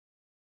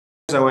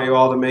I want you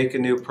all to make a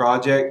new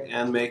project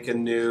and make a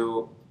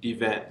new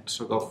event.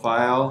 So go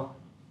File,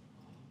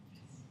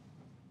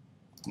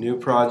 New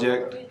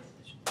Project.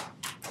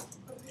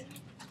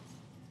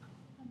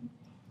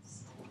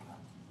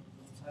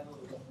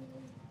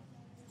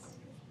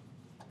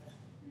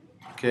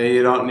 Okay,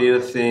 you don't need a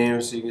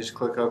theme, so you can just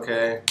click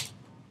OK.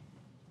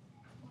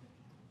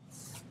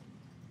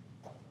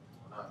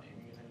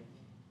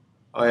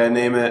 Oh yeah,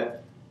 name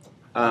it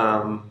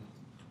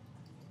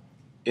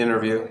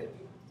Interview.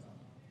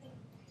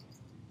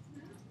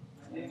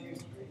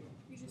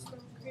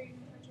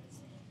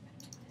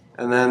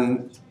 And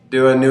then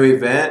do a new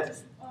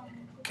event.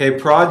 Okay,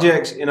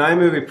 projects in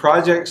iMovie,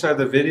 projects are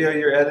the video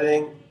you're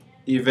editing.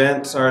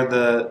 Events are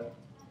the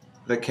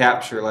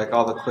capture, like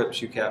all the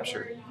clips you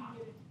capture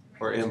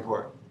or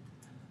import.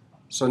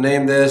 So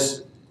name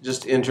this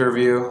just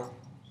Interview.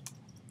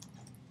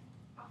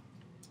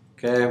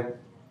 Okay.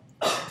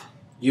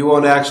 You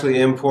won't actually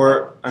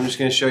import. I'm just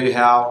going to show you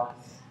how.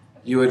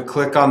 You would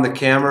click on the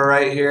camera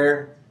right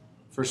here.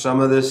 For some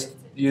of this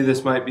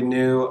might be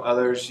new.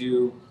 Others,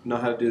 you know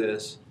how to do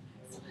this.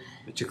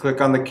 But you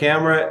click on the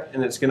camera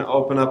and it's going to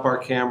open up our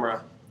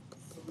camera.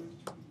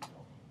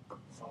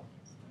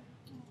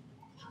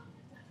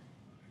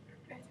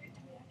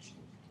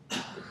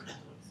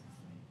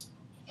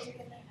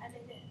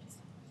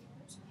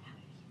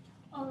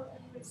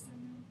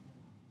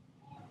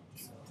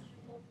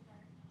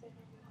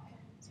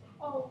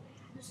 Oh,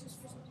 this is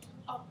just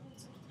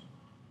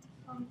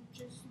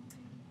just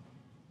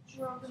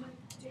you're gonna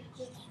take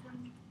clips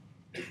from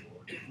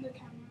the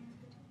camera.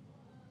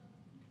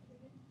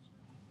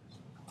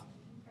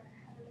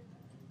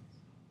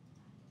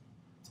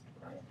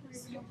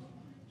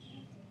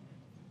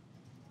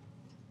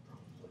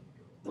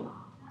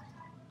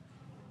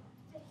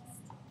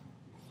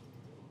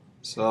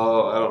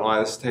 So I don't know why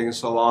this is taking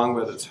so long,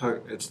 but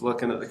it's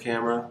looking at the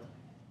camera.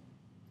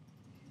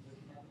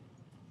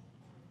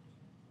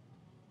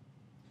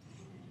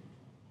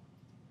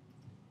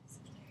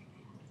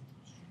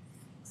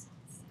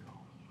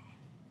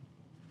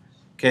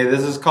 Okay,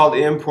 this is called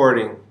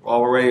importing while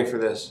we're waiting for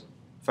this.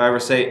 If I ever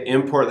say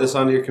import this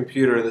onto your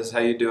computer, this is how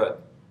you do it.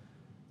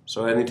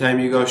 So anytime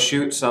you go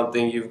shoot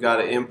something, you've got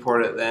to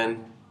import it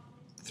then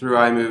through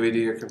iMovie to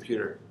your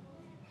computer.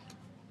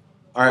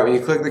 Alright, when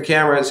you click the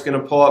camera, it's going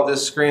to pull up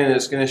this screen and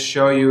it's going to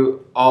show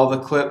you all the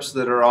clips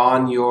that are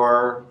on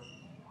your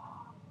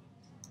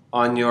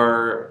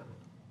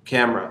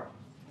camera.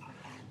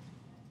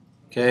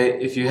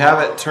 Okay, if you have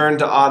it turned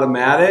to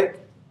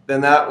automatic, then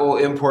that will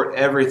import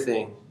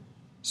everything.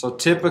 So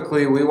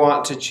typically we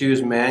want to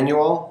choose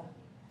manual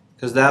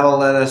because that'll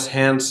let us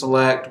hand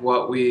select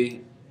what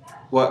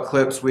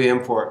clips we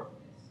import.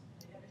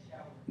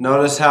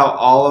 Notice how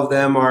all of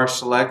them are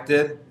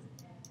selected.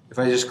 If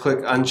I just click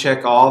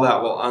uncheck all,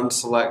 that will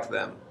unselect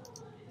them.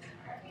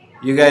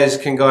 You guys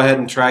can go ahead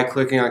and try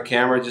clicking on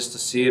camera just to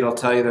see. It'll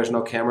tell you there's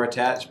no camera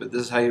attached, but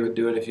this is how you would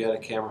do it if you had a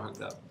camera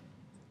hooked up.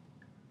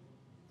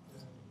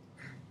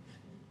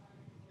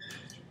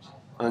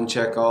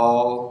 Uncheck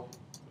all.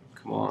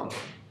 Come on.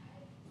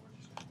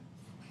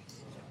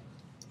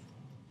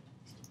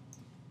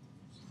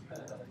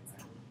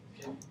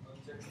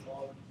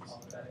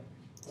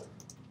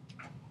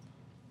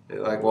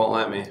 It won't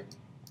let me.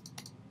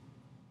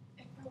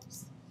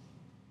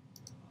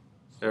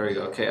 There we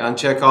go. Okay,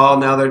 uncheck all.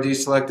 Now they're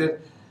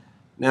deselected.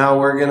 Now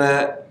we're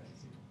gonna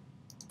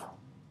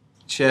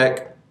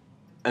check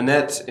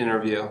Annette's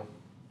interview.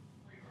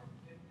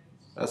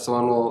 That's the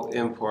one we'll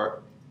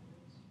import.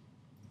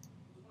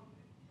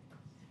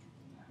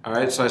 All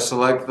right, so I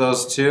select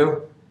those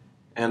two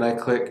and I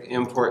click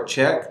import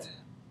checked.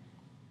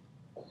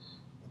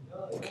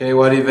 Okay,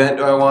 what event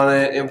do I want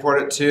to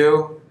import it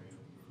to?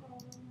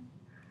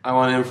 I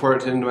want to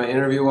import it into my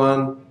interview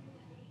one.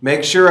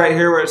 Make sure right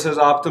here where it says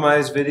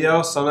optimize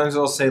video, sometimes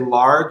it'll say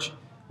large.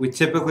 We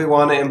typically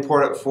want to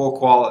import it full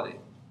quality.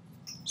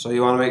 So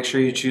you want to make sure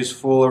you choose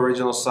full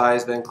original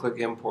size, then click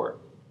import.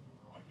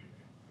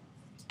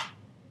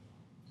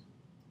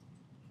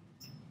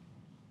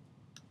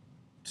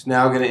 It's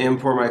now going to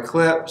import my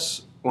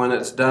clips. When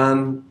it's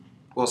done,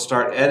 we'll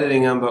start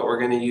editing them, but we're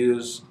going to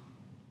use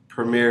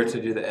Premiere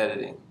to do the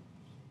editing.